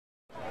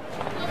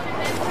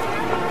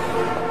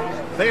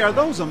They are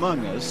those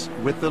among us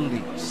with the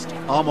least.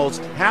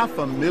 Almost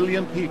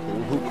 500,000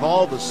 people who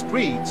call the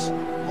streets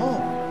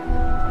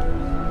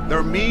home.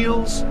 Their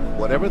meals,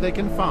 whatever they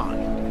can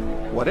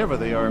find, whatever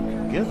they are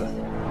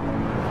given.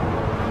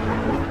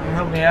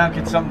 Help me out,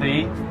 get something to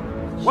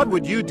eat. What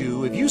would you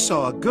do if you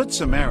saw a good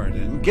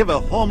Samaritan give a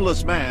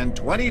homeless man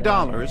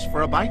 $20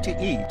 for a bite to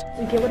eat,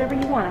 You get whatever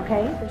you want,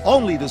 okay?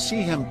 only to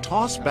see him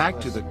tossed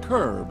back to the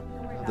curb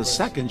the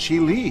second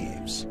she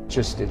leaves?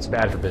 It's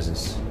bad for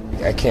business.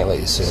 I can't let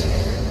you sit in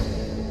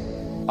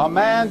here. A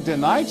man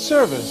denied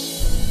service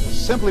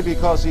simply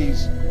because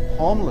he's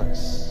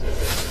homeless.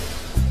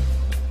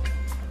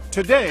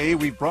 Today,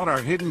 we've brought our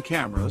hidden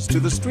cameras to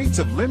the streets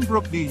of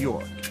Lynbrook, New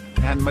York,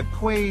 and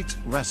McQuaid's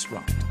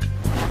restaurant.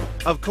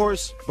 Of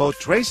course, both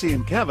Tracy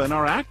and Kevin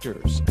are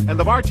actors, and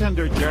the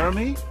bartender,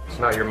 Jeremy, It's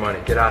not your money.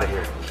 Get out of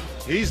here.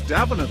 he's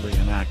definitely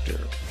an actor.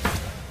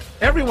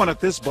 Everyone at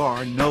this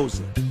bar knows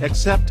it,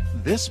 except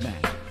this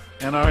man,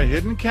 and our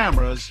hidden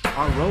cameras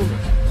are rolling.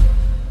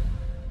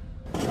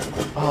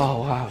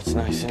 Oh, wow, it's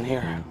nice in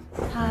here.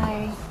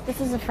 Hi, this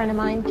is a friend of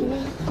mine. Do you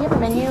have a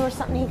menu or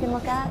something he can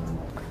look at?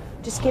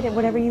 Just get it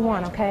whatever you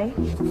want, okay?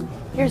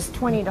 Here's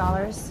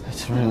 $20.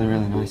 It's really,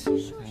 really nice.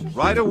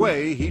 Right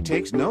away, he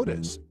takes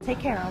notice. Take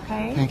care,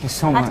 okay? Thank you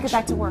so I have to much. get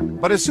back to work.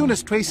 But as soon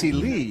as Tracy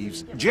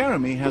leaves,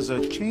 Jeremy has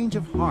a change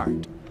of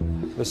heart.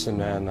 Listen,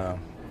 man,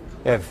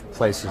 you have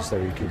places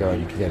that you can go.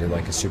 You can get it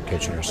like a soup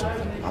kitchen or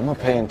something. I'm a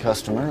paying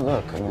customer.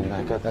 Look, I mean,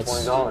 I got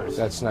 $20.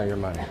 That's not your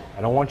money.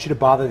 I don't want you to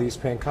bother these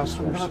paying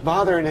customers. I'm not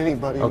bothering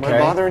anybody. Okay? Am I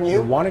bothering you?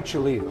 Then why don't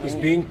you leave? He's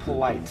being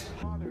polite.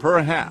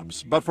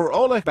 Perhaps, but for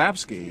Oleg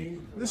Babsky,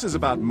 this is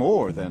about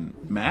more than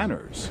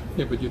manners.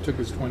 Yeah, but you took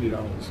his $20.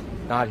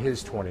 Not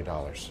his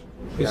 $20.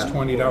 His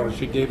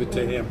 $20, you gave it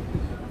to him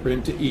for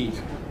him to eat.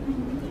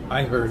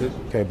 I heard it.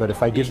 Okay, but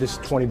if I give this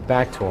 20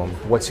 back to him,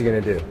 what's he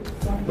gonna do?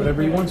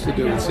 Whatever he wants to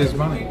do, it's his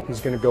money.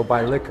 He's gonna go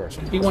buy liquor.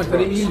 He wanted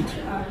to eat.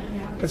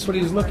 That's what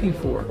he's looking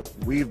for.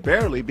 We've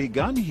barely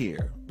begun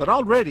here, but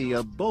already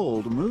a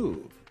bold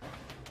move.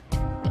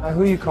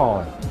 Who are you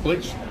calling?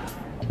 Please.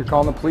 You're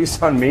calling the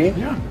police on me?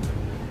 Yeah.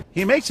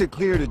 He makes it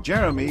clear to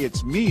Jeremy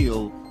it's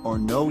meal or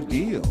no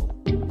deal.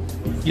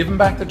 Give him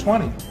back the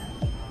 20.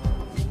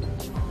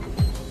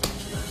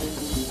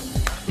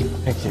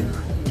 Thank you.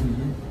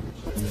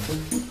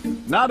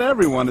 Not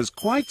everyone is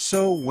quite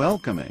so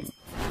welcoming.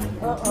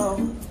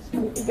 Uh-oh.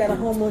 You got a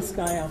homeless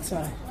guy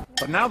outside.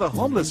 But now the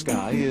homeless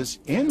guy is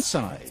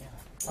inside.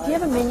 Do you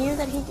have a menu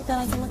that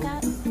I can look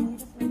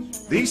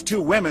at? These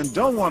two women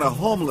don't want a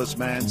homeless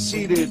man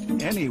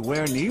seated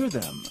anywhere near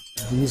them.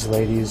 These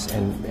ladies,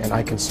 and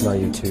I can smell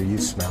you too. You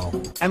smell.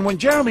 And when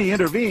Jeremy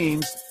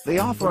intervenes, they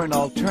offer an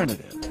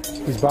alternative.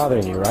 He's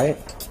bothering you, right?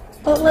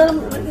 But let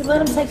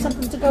him take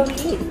something to go to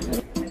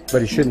eat.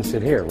 But he shouldn't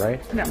sit here,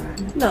 right?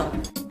 No.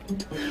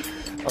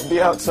 I'll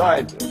be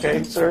outside,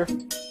 okay, sir?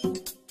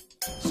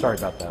 Sorry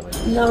about that,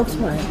 lady. No, it's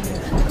fine.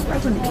 I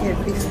wouldn't care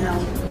if he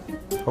smelled.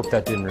 Hope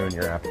that didn't ruin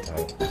your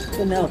appetite.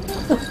 No.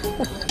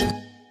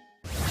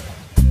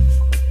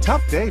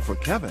 Tough day for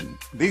Kevin.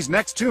 These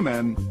next two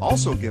men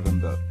also give him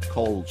the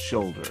cold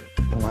shoulder.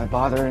 Am I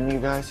bothering you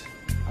guys?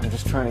 I'm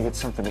just trying to get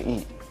something to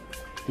eat.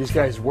 These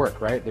guys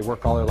work, right? They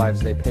work all their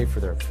lives. They pay for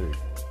their food.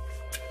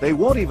 They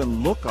won't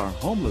even look our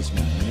homeless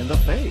man in the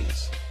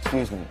face.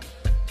 Excuse me.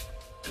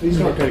 He's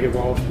not going to get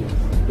involved here.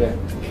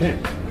 Yeah.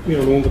 Can't. We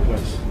don't own the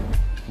place.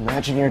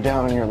 Imagine you're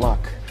down on your luck.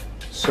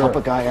 Sir. Help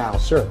a guy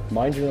out. Sir,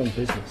 mind your own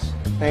business.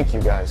 Thank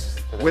you, guys.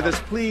 With his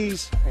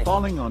pleas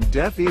falling on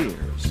deaf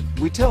ears,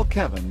 we tell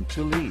Kevin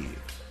to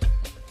leave.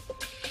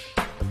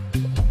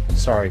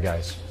 Sorry,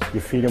 guys. You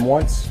feed him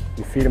once,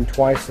 you feed him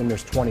twice, and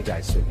there's 20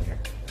 guys sitting here.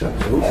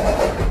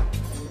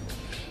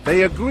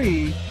 They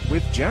agree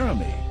with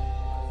Jeremy.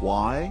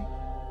 Why?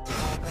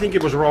 I think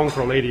it was wrong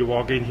for a lady to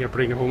walk in here,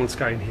 bring a homeless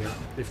guy in here.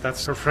 If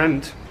that's her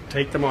friend,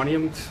 take the money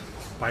and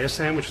buy a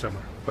sandwich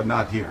somewhere. But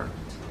not here.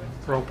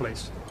 Wrong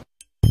place.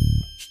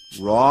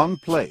 Wrong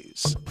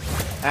place.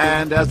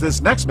 And as this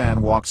next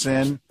man walks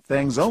in,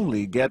 things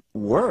only get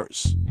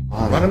worse.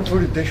 Run him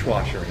through the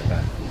dishwasher in the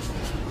back.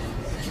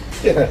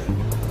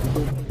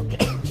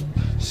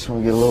 Just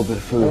want to get a little bit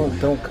of food.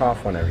 Don't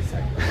cough on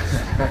everything.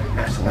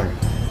 Sorry.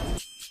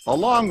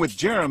 Along with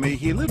Jeremy,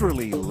 he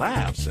literally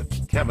laughs at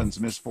Kevin's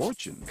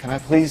misfortune. Can I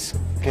please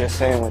get a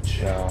sandwich?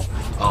 No.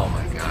 Oh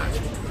my God.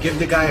 Give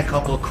the guy a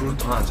couple of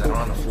croutons that are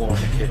on the floor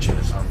in the kitchen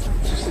or something.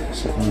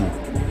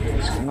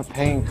 I'm a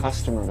paying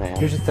customer, man.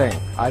 Here's the thing.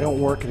 I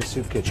don't work in a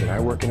soup kitchen. I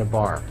work in a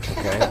bar,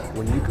 okay?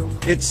 When you go...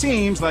 It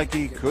seems like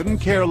he couldn't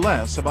care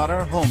less about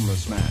our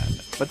homeless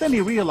man. But then he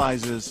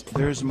realizes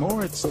there's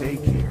more at stake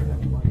here.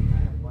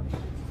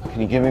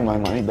 Can you give me my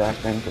money back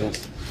then,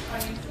 please?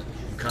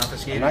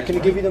 Confiscate. I'm not going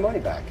to give you the money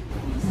back.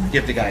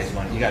 Give the guy his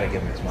money. You got to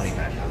give him his money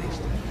back at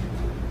least.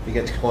 If he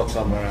gets caught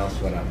somewhere else,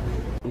 whatever.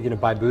 You going to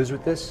buy booze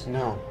with this?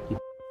 No.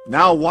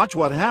 Now watch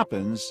what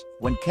happens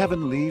when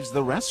Kevin leaves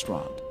the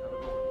restaurant.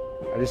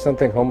 I just don't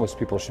think homeless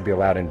people should be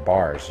allowed in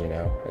bars, you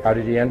know? How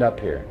did he end up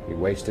here? He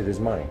wasted his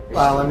money.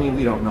 Well, I mean,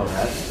 we don't know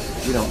that.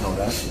 We don't know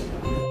that.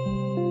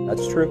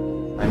 That's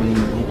true. I mean,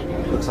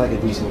 he looks like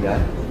a decent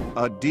guy.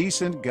 a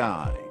decent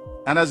guy.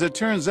 And as it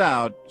turns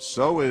out,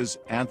 so is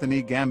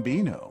Anthony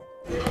Gambino.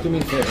 Do me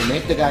a favor,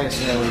 make the guy a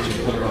sandwich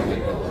and put it on the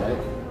grill,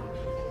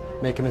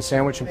 right? Make him a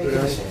sandwich and put it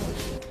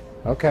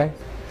on. Okay.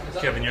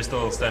 Kevin, you're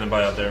still standing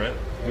by out there, right?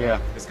 Yeah.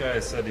 This guy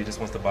said he just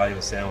wants to buy you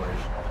a sandwich.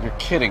 You're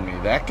kidding me.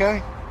 That guy?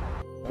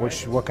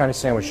 What kind of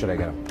sandwich should I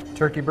get him?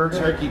 Turkey burger?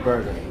 Turkey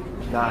burger.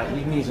 Nah,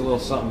 he needs a little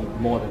something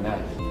more than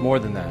that. More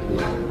than that.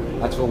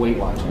 That's for Weight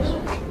Watchers.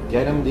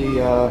 Get him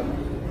the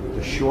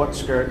short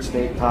skirt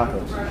steak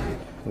tacos.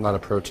 A lot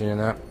of protein in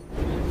that.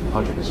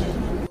 100%.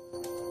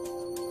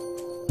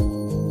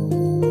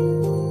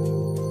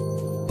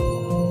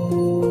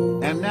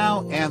 And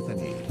now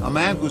Anthony, a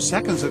man who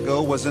seconds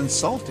ago was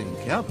insulting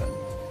Kevin,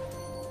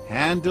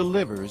 hand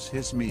delivers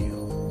his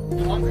meal.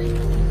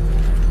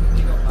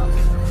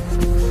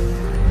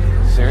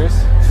 Serious?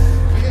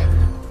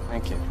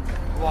 Thank you.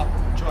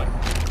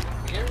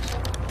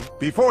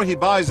 Before he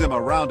buys him a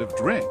round of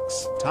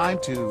drinks, time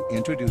to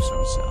introduce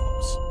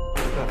ourselves.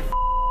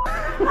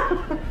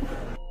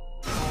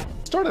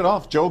 Started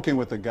off joking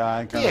with the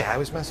guy. Yeah, I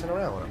was messing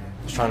around with him.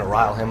 Just trying to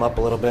rile him up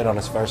a little bit on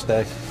his first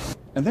day.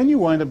 And then you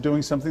wind up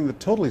doing something that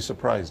totally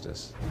surprised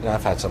us. You know,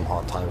 I've had some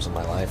hard times in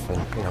my life,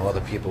 and, you know,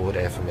 other people were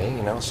there for me,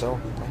 you know, so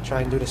I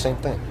try and do the same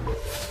thing.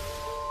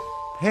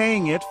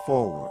 Paying it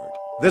forward.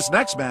 This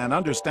next man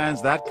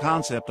understands that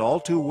concept all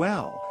too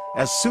well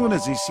as soon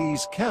as he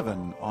sees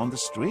Kevin on the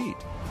street.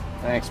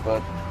 Thanks,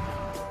 bud.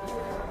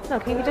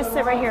 Okay, you just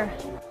sit right here.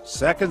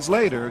 Seconds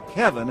later,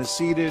 Kevin is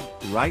seated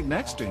right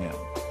next to him.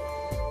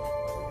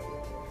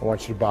 I don't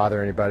want you to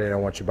bother anybody. I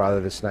don't want you to bother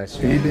this nice.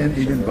 He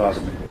didn't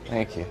bother me.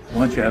 Thank you.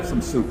 Why don't you have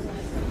some soup?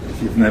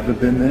 If you've never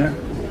been there,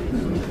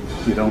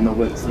 you don't know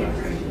what it's like.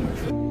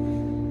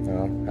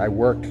 Well, I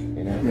work,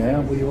 you know. Yeah,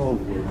 we all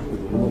work.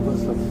 All of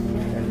us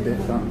have their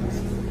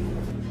times.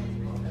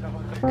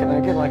 Can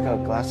I get like a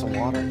glass of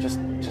water? Just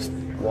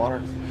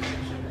water?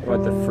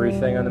 What, the free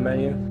thing on the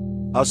menu?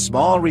 A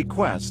small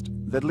request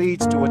that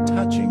leads to a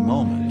touching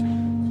moment.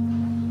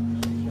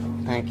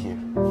 Thank you.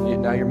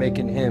 Now you're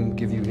making him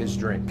give you his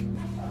drink.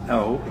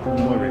 No,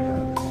 don't worry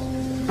about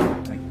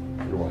it. Thank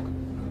you. You're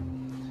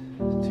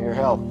welcome. To your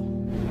health.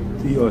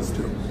 To yours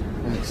too.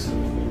 Thanks.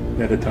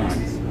 Better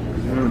times.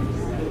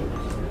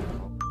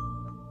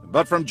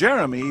 But from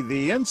Jeremy,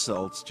 the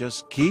insults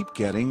just keep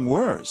getting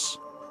worse.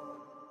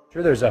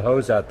 Sure there's a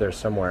hose out there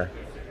somewhere.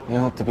 You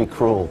don't have to be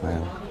cruel,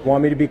 man.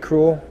 Want me to be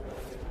cruel?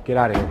 Get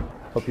out of here.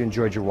 Hope you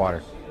enjoyed your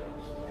water.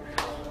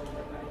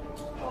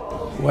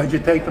 Why'd you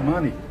take the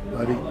money,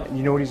 buddy?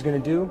 You know what he's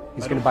going to do?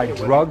 He's going to buy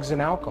drugs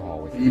and alcohol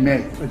with you. He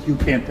may, but you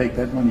can't take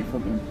that money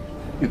from him.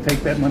 You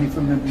take that money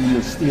from him and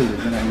you'll steal it,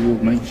 and I will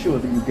make sure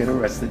that you get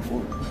arrested for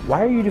it.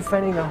 Why are you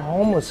defending a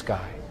homeless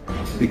guy?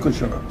 Because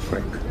you're a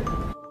prick.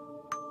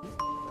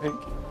 Thank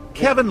you.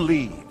 Kevin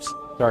leaves.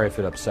 Sorry if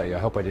it upset you. I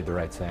hope I did the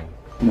right thing.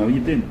 No,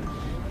 you didn't.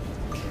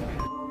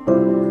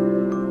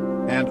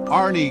 And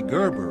Arnie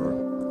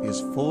Gerber is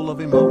full of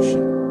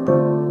emotion.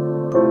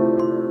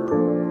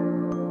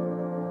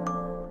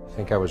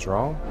 Think I was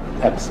wrong?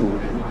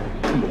 Absolutely.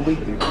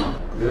 Completely wrong.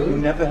 You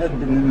never had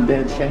been in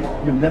bad shape.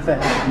 You never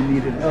had you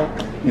needed help.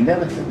 You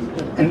never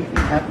had anything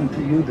happen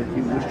to you that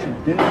you wish you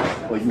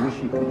didn't, or you wish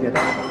you could get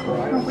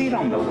out. We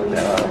don't know what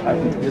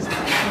happened to this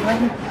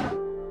guy.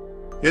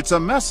 It's a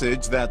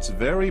message that's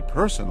very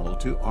personal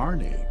to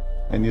Arnie.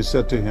 And you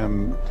said to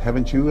him,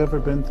 haven't you ever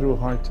been through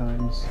hard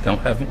times?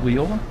 Haven't we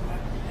all?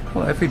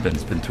 Well,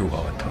 everyone's been through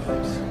hard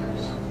times.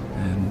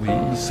 And we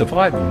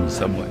survive them in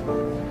some way.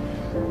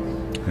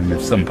 And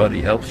if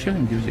somebody helps you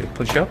and gives you a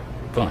push-up,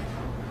 fine.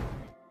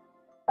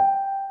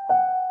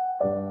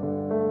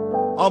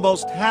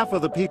 Almost half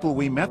of the people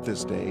we met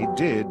this day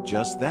did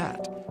just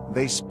that.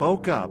 They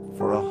spoke up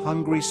for a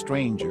hungry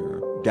stranger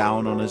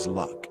down on his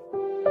luck.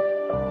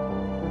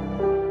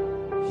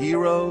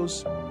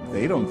 Heroes?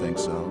 They don't think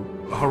so.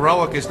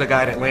 Heroic is the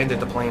guy that landed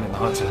the plane in the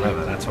Hudson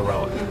River. That's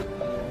heroic.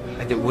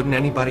 Wouldn't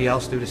anybody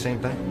else do the same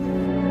thing?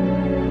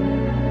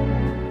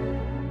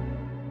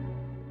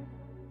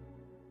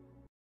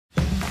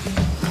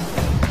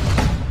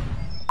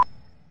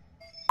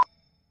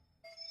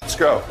 Let's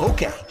go.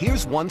 Okay,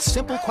 here's one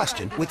simple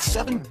question with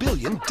 7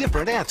 billion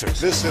different answers.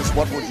 This is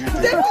What Would You Do?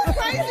 This is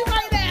crazy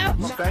right now.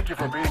 Thank you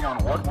for being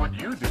on What Would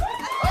You Do?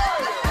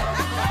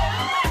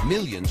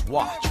 Millions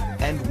watch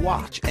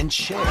and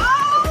share.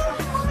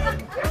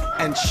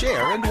 And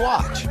share and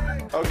watch.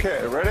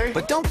 Okay, ready?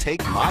 But don't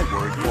take my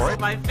word for it.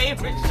 My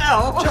favorite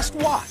show. Just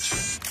watch.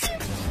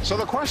 So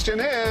the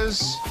question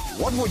is,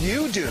 what would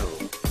you do?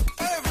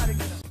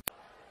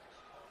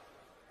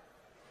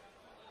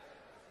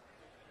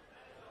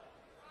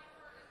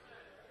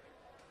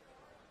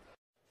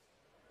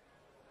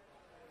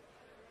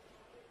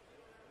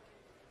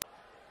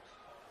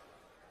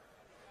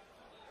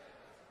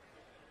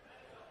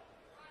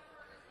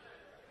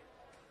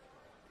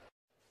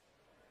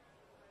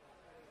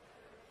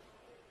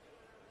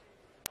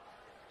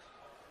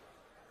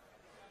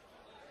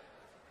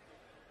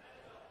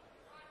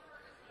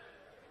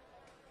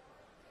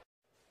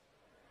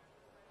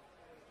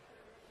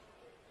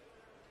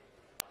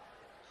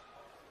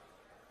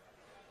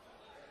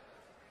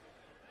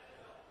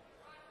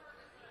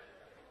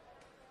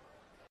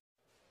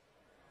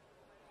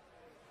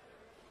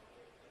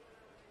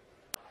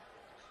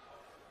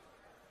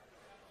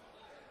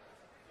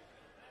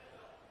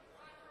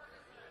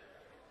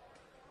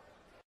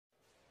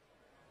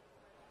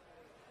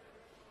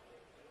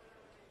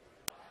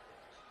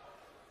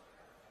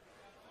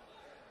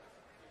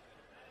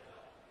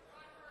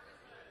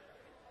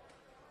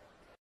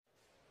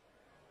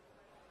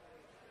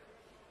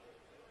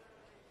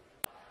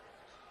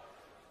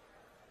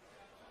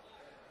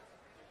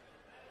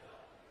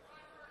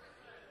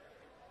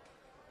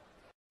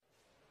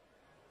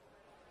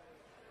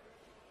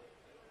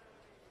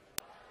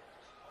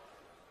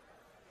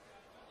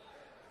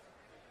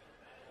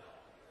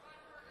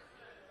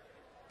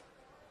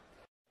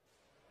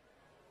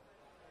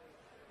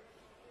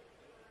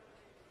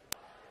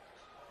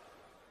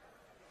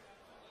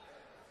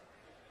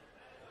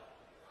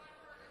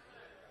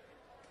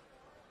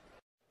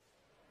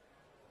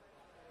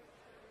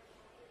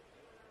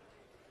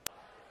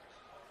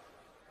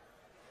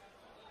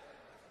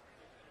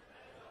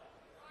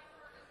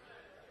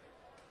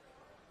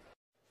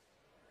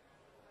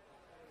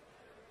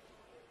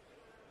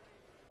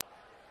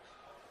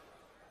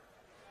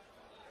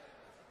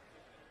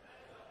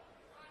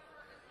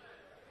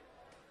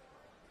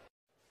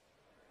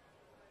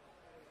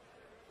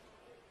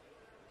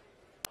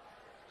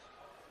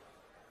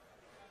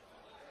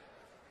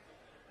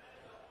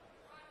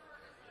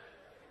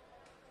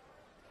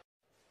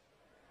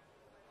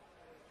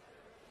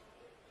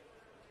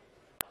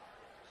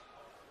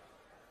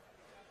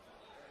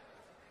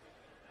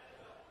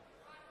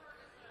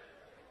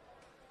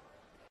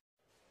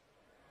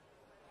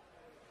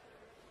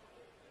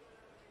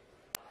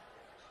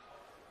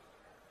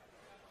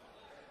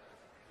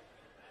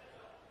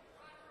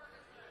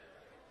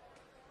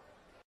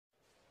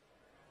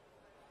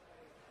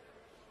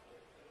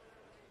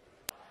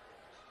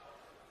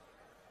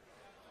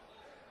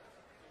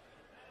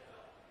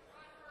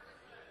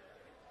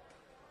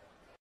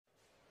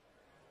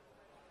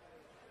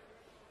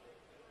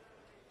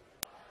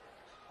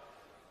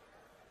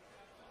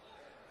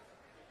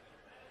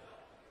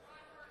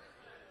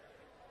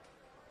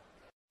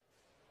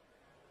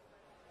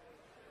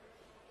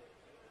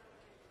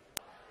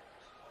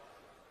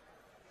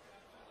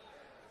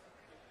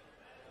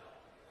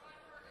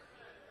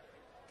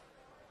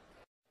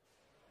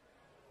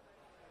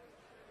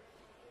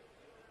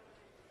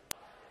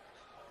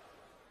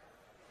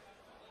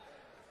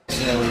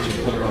 sandwich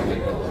and put it on the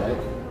grill,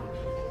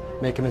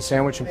 right? Make him a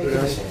sandwich and put it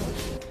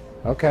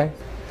on? Okay.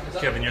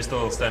 Kevin, you're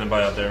still standing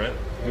by out there, right?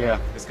 Yeah.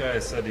 This guy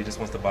said he just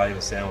wants to buy you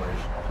a sandwich.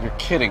 You're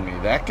kidding me.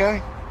 That guy?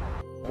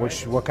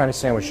 What kind of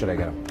sandwich should I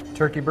get him?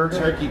 Turkey burger?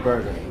 Turkey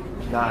burger.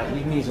 Nah,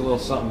 he needs a little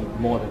something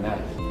more than that.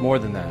 More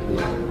than that.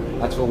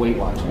 That's for Weight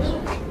Watchers.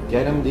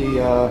 Get him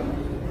the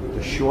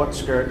short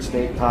skirt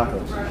steak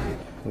tacos.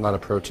 A lot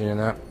of protein in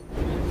that.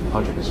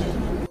 100%.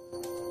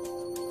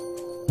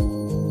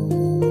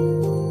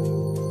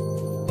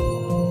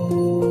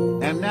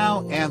 And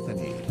now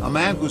Anthony, a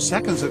man who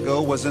seconds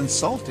ago was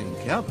insulting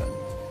Kevin,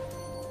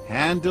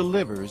 hand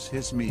delivers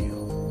his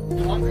meal.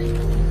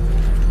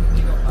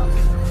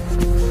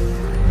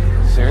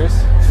 Serious?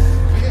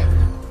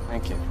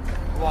 Thank you.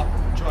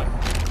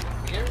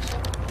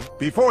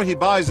 Before he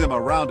buys him a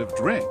round of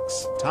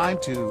drinks, time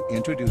to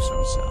introduce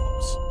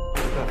ourselves.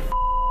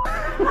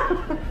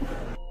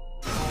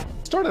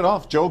 Started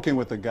off joking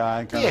with the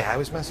guy. Yeah, I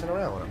was messing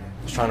around with him.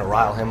 I was trying to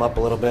rile him up a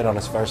little bit on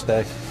his first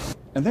day.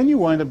 And then you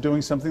wind up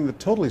doing something that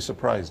totally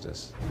surprised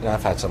us. You know,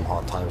 I've had some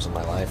hard times in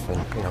my life,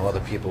 and, you know, other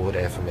people were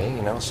there for me,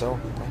 you know, so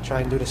I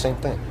try and do the same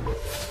thing.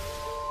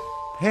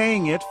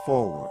 Paying it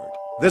forward.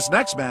 This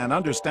next man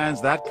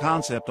understands that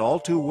concept all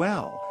too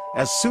well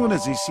as soon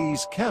as he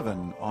sees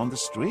Kevin on the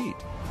street.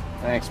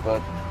 Thanks,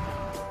 bud.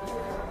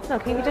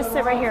 Look, you can just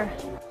sit right here.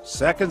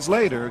 Seconds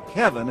later,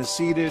 Kevin is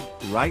seated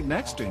right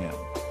next to him.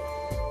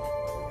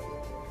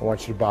 I don't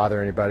want you to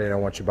bother anybody. I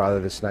don't want you to bother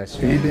this nice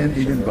He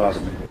didn't bother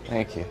me.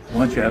 Thank you.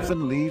 Once you have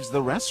Kevin leaves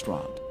the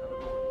restaurant.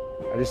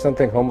 I just don't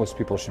think homeless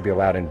people should be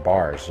allowed in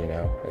bars, you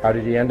know. How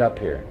did he end up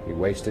here? He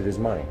wasted his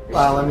money.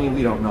 Well, I mean,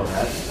 we don't know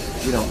that.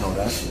 We don't know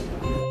that.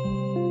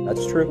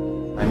 That's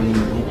true. I mean,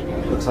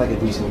 he looks like a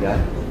decent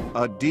guy.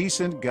 A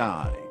decent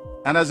guy.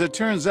 And as it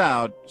turns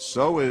out,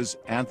 so is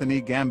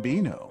Anthony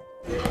Gambino.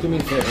 Do me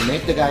a favor,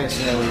 make the guy a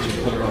sandwich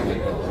and put it on the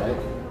grill,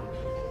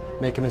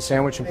 right? Make him a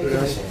sandwich and put it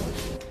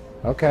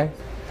on? Okay.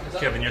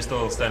 Kevin, you're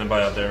still standing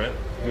by out there, right?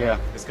 Yeah.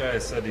 This guy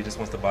said he just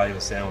wants to buy you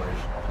a sandwich.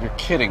 You're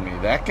kidding me.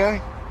 That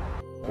guy?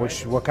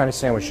 What kind of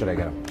sandwich should I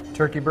get him?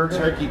 Turkey burger?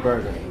 Turkey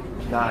burger.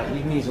 Nah,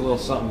 he needs a little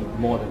something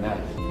more than that.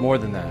 More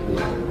than that.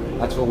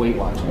 That's for Weight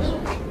Watchers.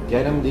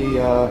 Get him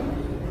the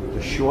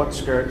short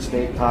skirt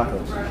steak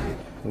tacos.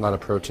 A lot of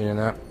protein in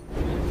that.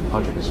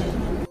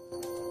 100%.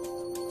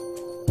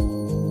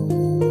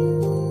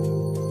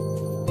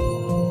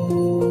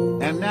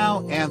 And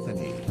now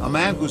Anthony, a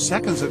man who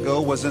seconds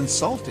ago was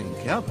insulting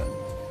Kevin,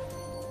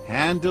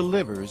 hand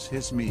delivers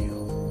his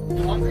meal.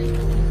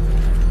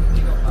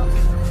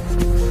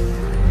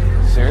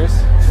 Serious?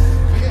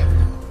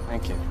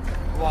 Thank you.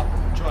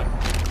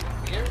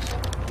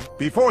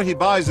 Before he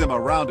buys him a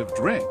round of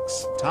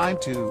drinks, time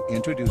to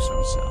introduce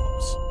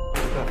ourselves.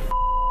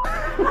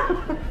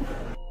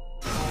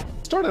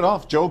 Started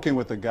off joking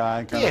with the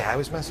guy. Yeah, I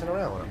was messing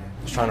around with him.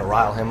 I was trying to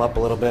rile him up a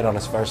little bit on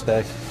his first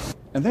day.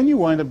 And then you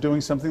wind up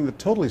doing something that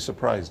totally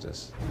surprised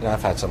us. You know,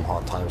 I've had some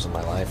hard times in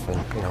my life,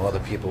 and, you know, other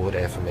people were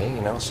there for me,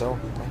 you know, so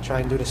I try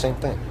and do the same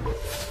thing.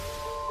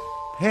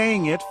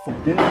 Paying it for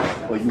dinner,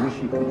 or you wish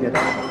you could get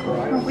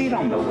out. We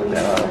don't know what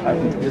that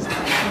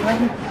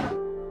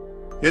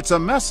It's a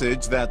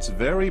message that's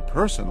very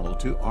personal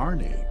to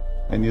Arnie.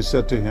 And you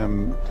said to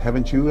him,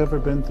 haven't you ever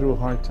been through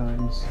hard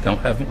times?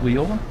 Haven't we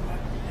all?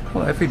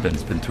 Well,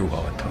 everybody's been through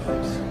hard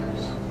times.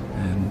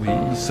 And we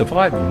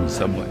survive them in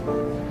some way.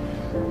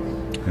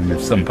 And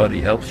if somebody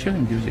helps you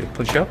and gives you a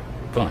push-up,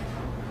 fine.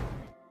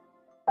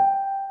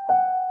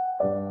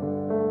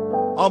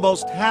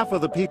 Almost half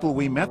of the people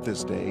we met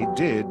this day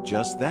did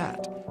just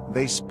that.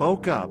 They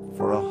spoke up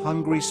for a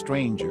hungry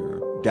stranger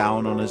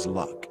down on his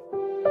luck.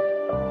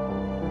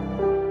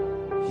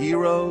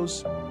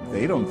 Heroes?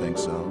 They don't think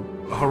so.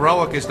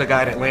 Heroic is the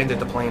guy that landed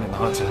the plane in the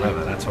Hudson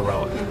River. That's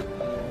heroic.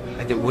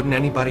 Wouldn't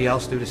anybody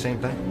else do the same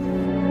thing?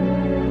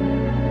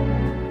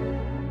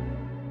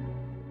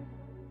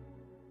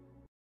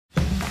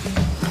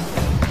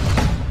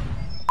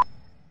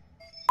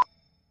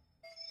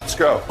 Let's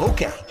go.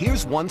 Okay,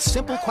 here's one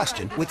simple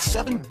question with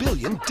 7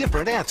 billion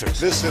different answers.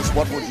 This is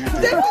What Would You Do?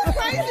 This is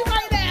crazy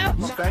right now.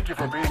 Thank you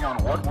for being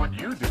on What Would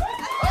You Do?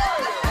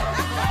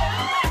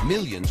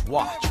 Millions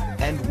watch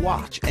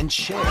and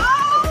share.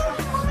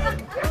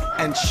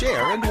 And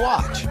share and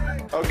watch.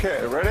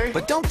 Okay, ready?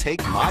 But don't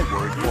take my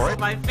word for it.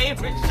 My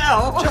favorite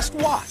show. Just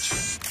watch.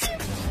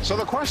 So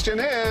the question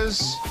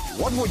is,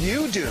 what would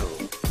you do?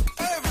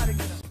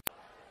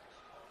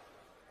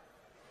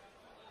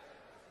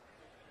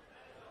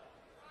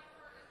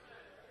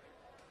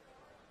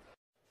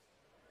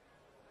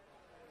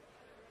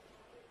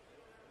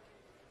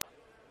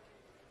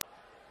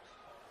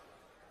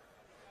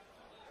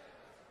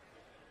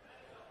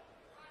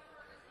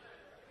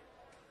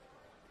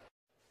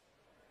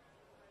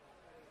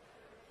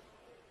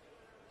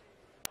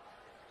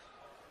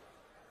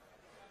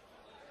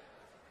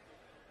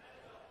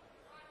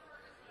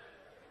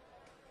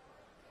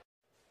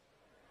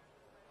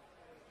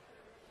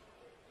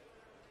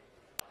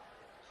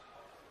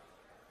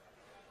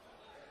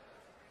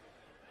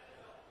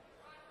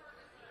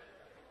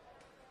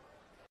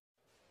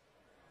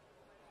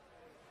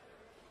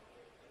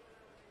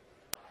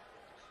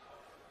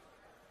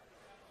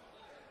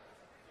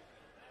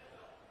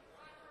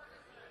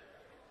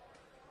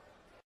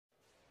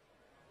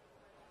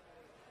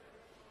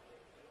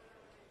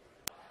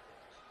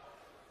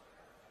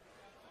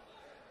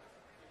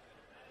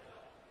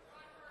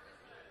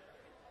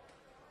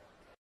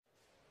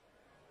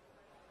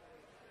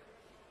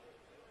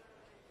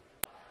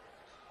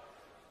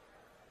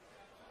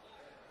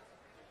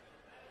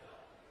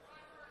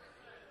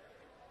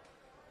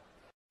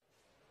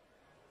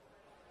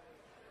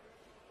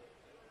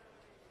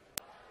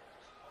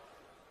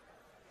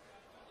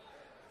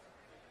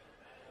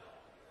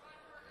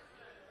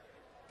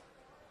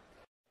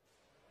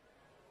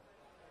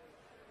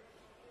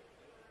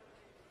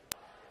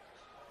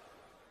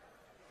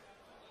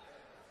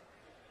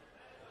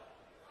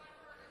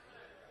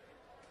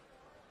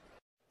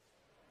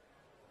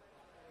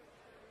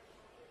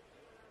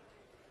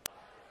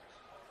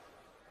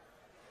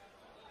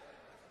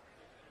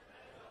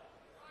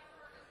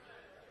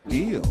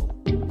 deal.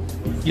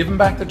 Give him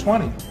back the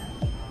 20.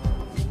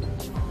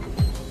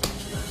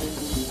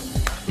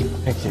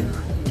 Thank you.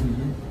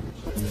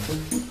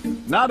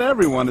 Not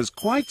everyone is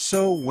quite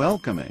so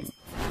welcoming.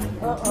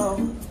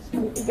 Uh-oh.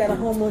 You got a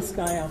homeless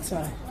guy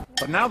outside.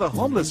 But now the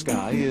homeless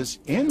guy is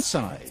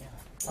inside.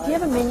 Do you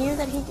have a menu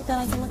that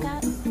I can look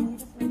at?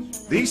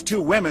 These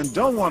two women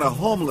don't want a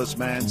homeless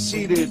man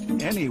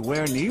seated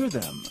anywhere near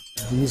them.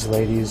 These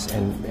ladies,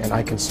 and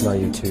I can smell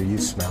you too, you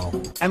smell.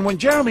 And when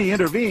Jeremy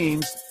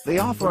intervenes, they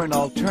offer an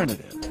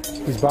alternative.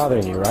 He's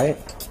bothering you, right?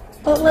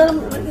 But let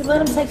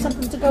him take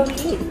something to go to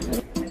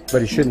eat.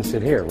 But he shouldn't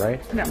sit here,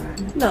 right?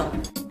 No.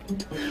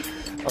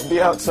 I'll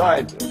be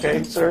outside,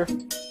 okay, sir?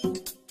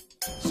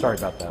 Sorry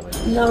about that,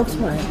 lady. No, it's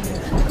fine.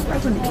 I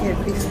wouldn't care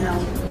if he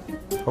smelled.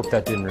 Hope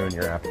that didn't ruin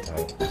your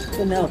appetite.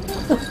 No.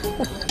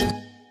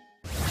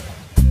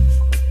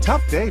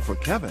 Tough day for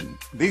Kevin.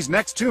 These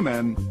next two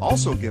men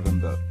also give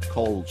him the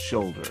cold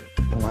shoulder.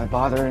 Am I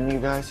bothering you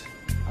guys?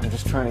 I'm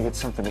just trying to get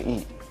something to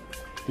eat.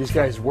 These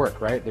guys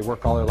work, right? They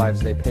work all their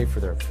lives, they pay for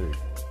their food.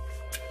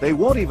 They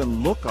won't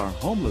even look our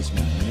homeless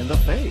man in the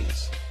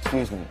face.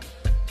 Excuse me.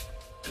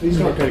 He's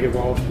not going to get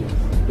involved here.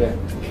 Yeah.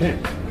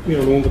 Can't. We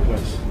don't own the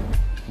place.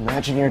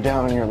 Imagine you're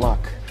down on your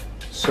luck.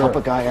 Sir, help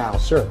a guy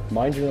out. Sir,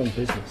 mind your own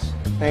business.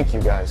 Thank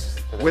you, guys.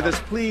 With his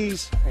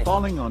pleas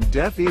falling on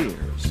deaf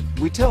ears,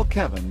 we tell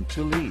Kevin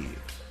to leave.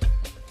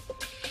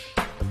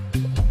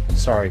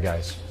 Sorry,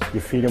 guys. You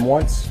feed him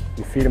once,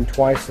 you feed him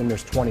twice, and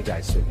there's 20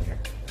 guys sitting here.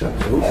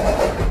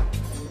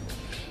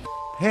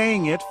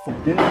 Paying it for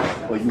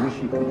dinner, or you wish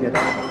you could get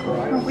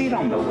out. We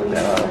don't know what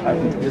that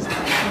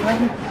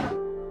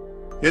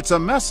It's a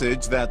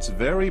message that's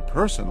very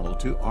personal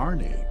to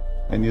Arnie.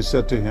 And you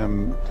said to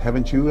him,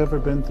 haven't you ever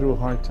been through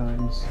hard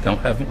times?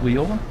 Haven't we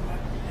all?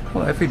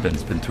 Well,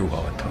 everybody's been through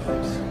hard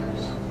times.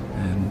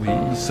 And we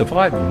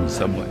survive them in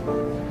some way.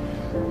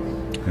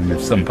 And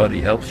if somebody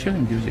helps you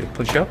and gives you a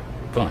push-up,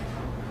 fine.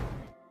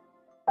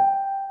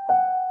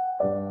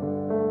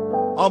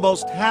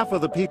 Almost half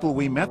of the people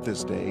we met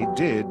this day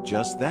did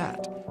just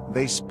that.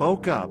 They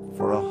spoke up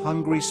for a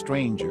hungry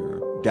stranger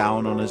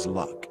down on his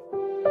luck.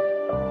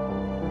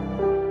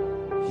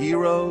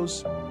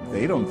 Heroes?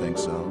 They don't think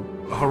so.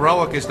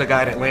 Heroic is the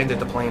guy that landed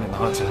the plane in the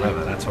Hudson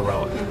River. That's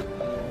heroic.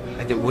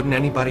 Wouldn't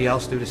anybody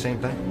else do the same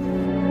thing?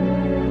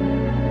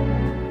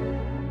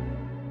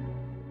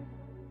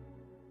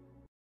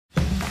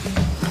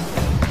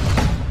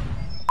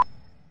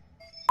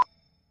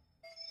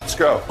 Let's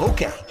go.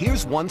 Okay,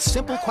 here's one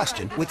simple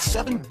question with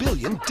 7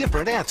 billion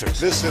different answers.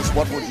 This is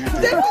What Would You Do?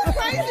 This is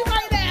crazy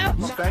right now.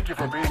 Thank you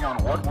for being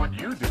on What Would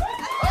You Do?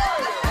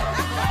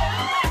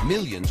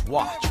 Millions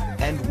watch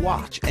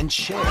and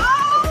share.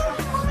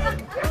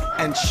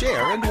 And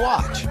share and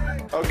watch.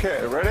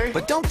 Okay, ready?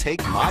 But don't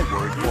take my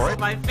word for it.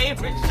 My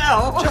favorite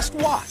show. Just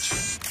watch.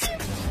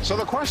 So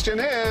the question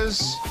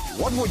is,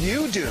 what would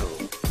you do?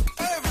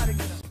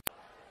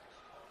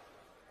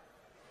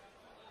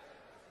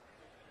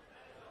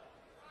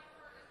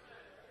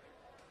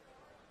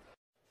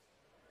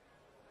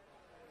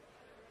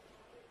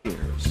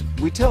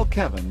 We tell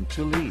Kevin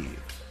to leave.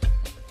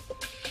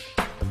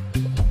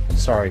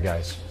 Sorry,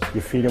 guys.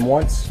 You feed him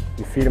once,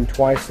 you feed him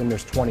twice, and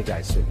there's 20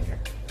 guys sitting here.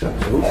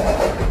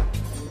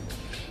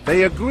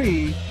 They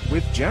agree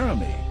with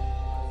Jeremy.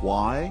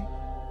 Why?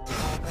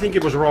 I think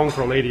it was wrong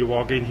for a lady to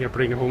walk in here,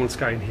 bring a homeless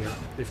guy in here.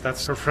 If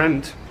that's her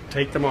friend,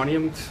 take the money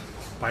and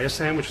buy a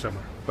sandwich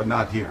somewhere. But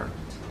not here.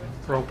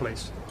 Wrong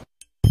place.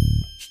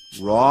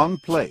 Wrong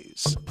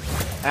place.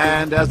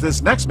 And as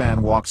this next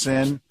man walks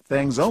in,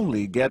 things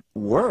only get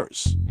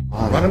worse.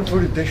 Run him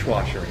through the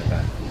dishwasher in the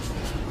back.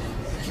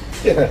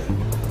 Yeah.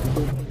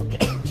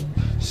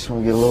 Just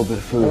want to get a little bit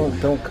of food.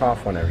 Don't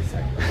cough on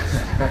everything.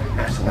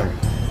 Sorry.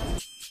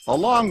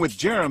 Along with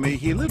Jeremy,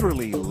 he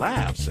literally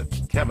laughs at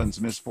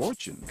Kevin's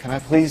misfortune. Can I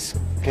please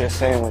get a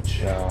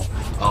sandwich? No.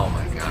 Oh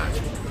my God.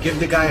 Give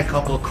the guy a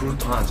couple of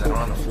croutons that are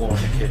on the floor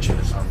in the kitchen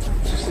or something.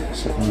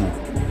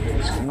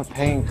 I'm a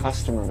paying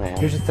customer, man.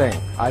 Here's the thing.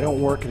 I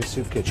don't work in a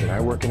soup kitchen. I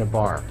work in a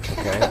bar,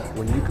 okay?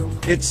 When you go...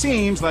 It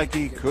seems like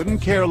he couldn't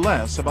care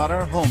less about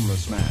our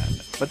homeless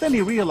man. But then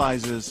he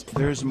realizes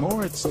there's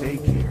more at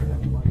stake here.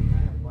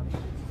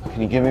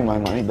 Can you give me my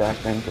money back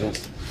then for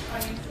this?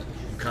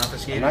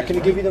 I'm not going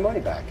to give you the money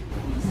back.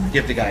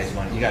 Give the guy his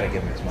money. You got to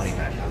give him his money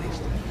back at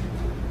least.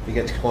 If he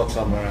gets caught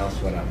somewhere else,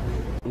 whatever.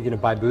 You going to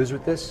buy booze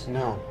with this?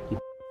 No.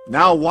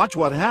 Now watch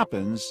what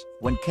happens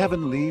when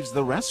Kevin leaves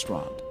the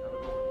restaurant.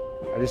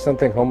 I just don't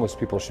think homeless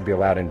people should be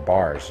allowed in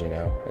bars, you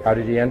know? How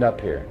did he end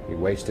up here? He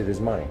wasted his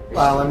money.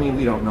 Well, I mean,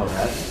 we don't know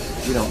that.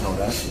 We don't know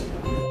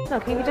that.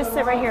 Okay, you just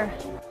sit right here.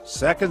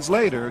 Seconds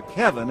later,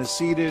 Kevin is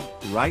seated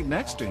right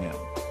next to him.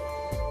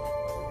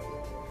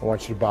 I don't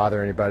want you to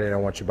bother anybody. I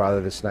don't want you to bother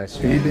this nice...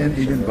 He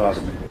didn't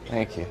bother me.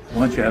 Thank you.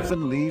 Once you have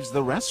Kevin leaves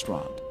the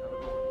restaurant.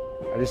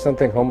 I just don't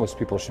think homeless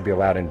people should be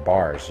allowed in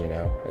bars, you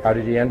know? How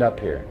did he end up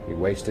here? He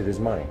wasted his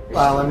money.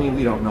 Well, I mean,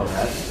 we don't know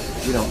that.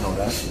 We don't know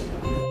that.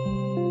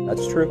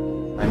 That's true.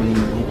 I mean,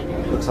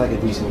 he looks like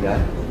a decent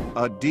guy.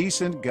 A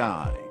decent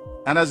guy.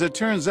 And as it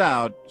turns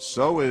out,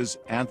 so is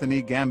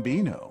Anthony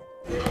Gambino.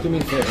 Do me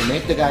a favor,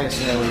 make the guy a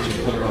sandwich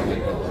and put it on the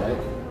grill,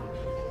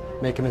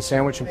 right? Make him a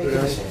sandwich and put it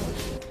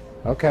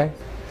on. Okay.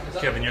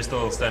 Kevin, you're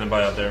still standing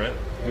by out there, right?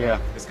 Yeah.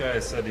 This guy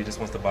said he just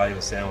wants to buy you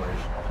a sandwich.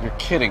 You're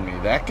kidding me.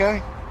 That guy?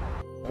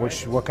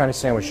 What kind of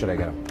sandwich should I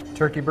get him?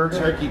 Turkey burger?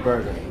 Turkey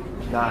burger.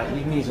 Nah,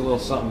 he needs a little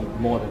something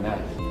more than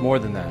that. More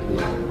than that.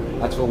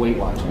 That's for Weight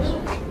Watchers.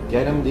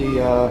 Get him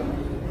the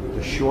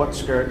short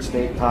skirt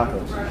steak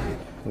tacos.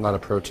 A lot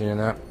of protein in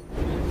that.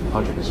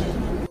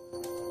 100%.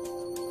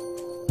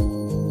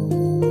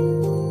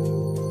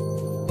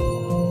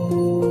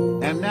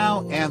 And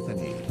now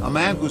Anthony, a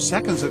man who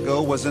seconds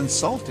ago was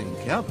insulting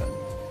Kevin,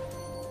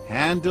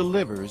 hand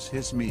delivers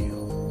his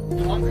meal.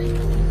 Hungry?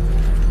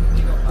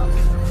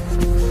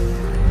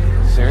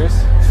 Serious?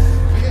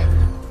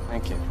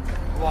 Thank you.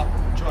 Well,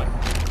 enjoy.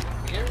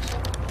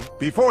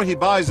 Before he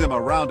buys him a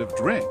round of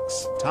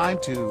drinks, time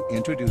to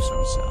introduce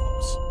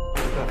ourselves.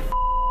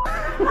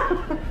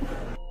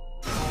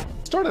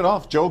 Started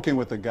off joking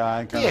with the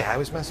guy. Yeah, I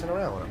was messing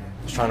around with him.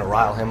 Just trying to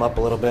rile him up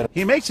a little bit.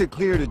 He makes it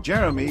clear to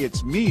Jeremy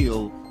it's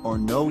meal or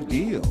no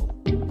deal.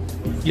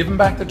 Give him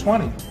back the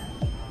 20.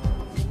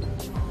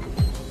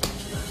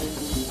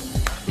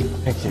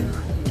 Thank you.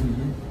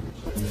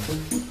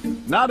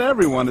 Not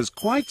everyone is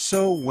quite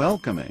so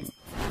welcoming.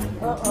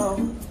 Uh-oh.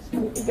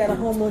 You got a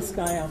homeless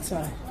guy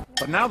outside.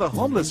 But now the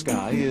homeless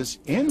guy is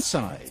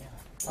inside.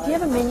 Do you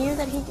have a menu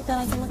that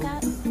I can look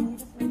at?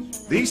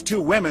 These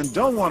two women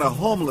don't want a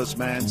homeless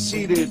man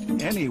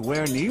seated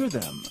anywhere near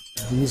them.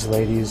 These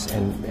ladies,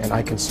 and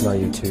I can smell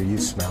you too, you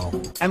smell.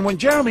 And when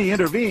Jeremy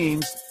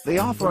intervenes, they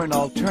offer an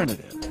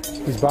alternative.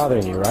 He's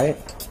bothering you, right?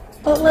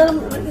 Well,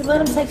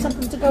 let him take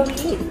something to go to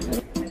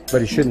eat.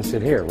 But he shouldn't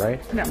sit here,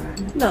 right?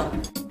 No.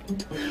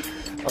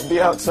 I'll be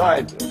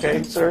outside,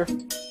 okay, sir?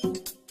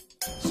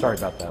 Sorry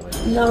about that,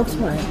 lady. No, it's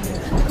fine.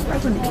 I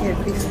wouldn't care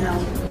if he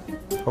smelled.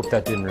 Hope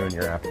that didn't ruin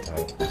your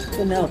appetite.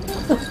 No.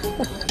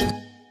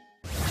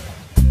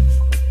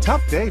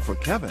 Tough day for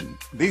Kevin.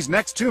 These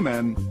next two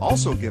men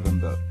also give him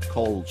the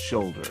cold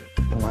shoulder.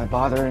 Am I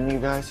bothering you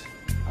guys?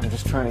 I'm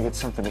just trying to get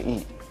something to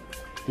eat.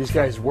 These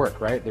guys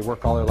work, right? They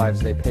work all their lives,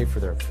 they pay for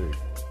their food.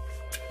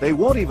 They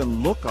won't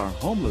even look our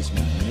homeless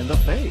man in the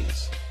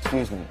face.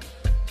 Excuse me.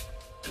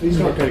 He's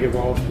not going to get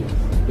involved here.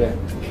 Yeah.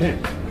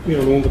 Can't. We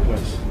don't own the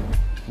place.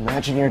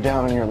 Imagine you're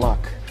down on your luck.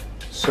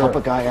 Sir, help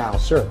a guy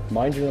out. Sir,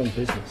 mind your own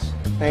business.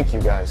 Thank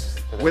you, guys.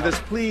 With his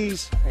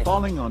pleas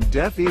falling on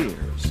deaf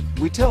ears,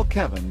 we tell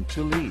Kevin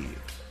to leave.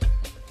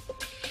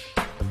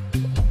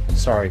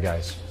 Sorry,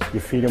 guys. You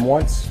feed him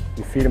once,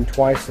 you feed him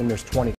twice, and there's 20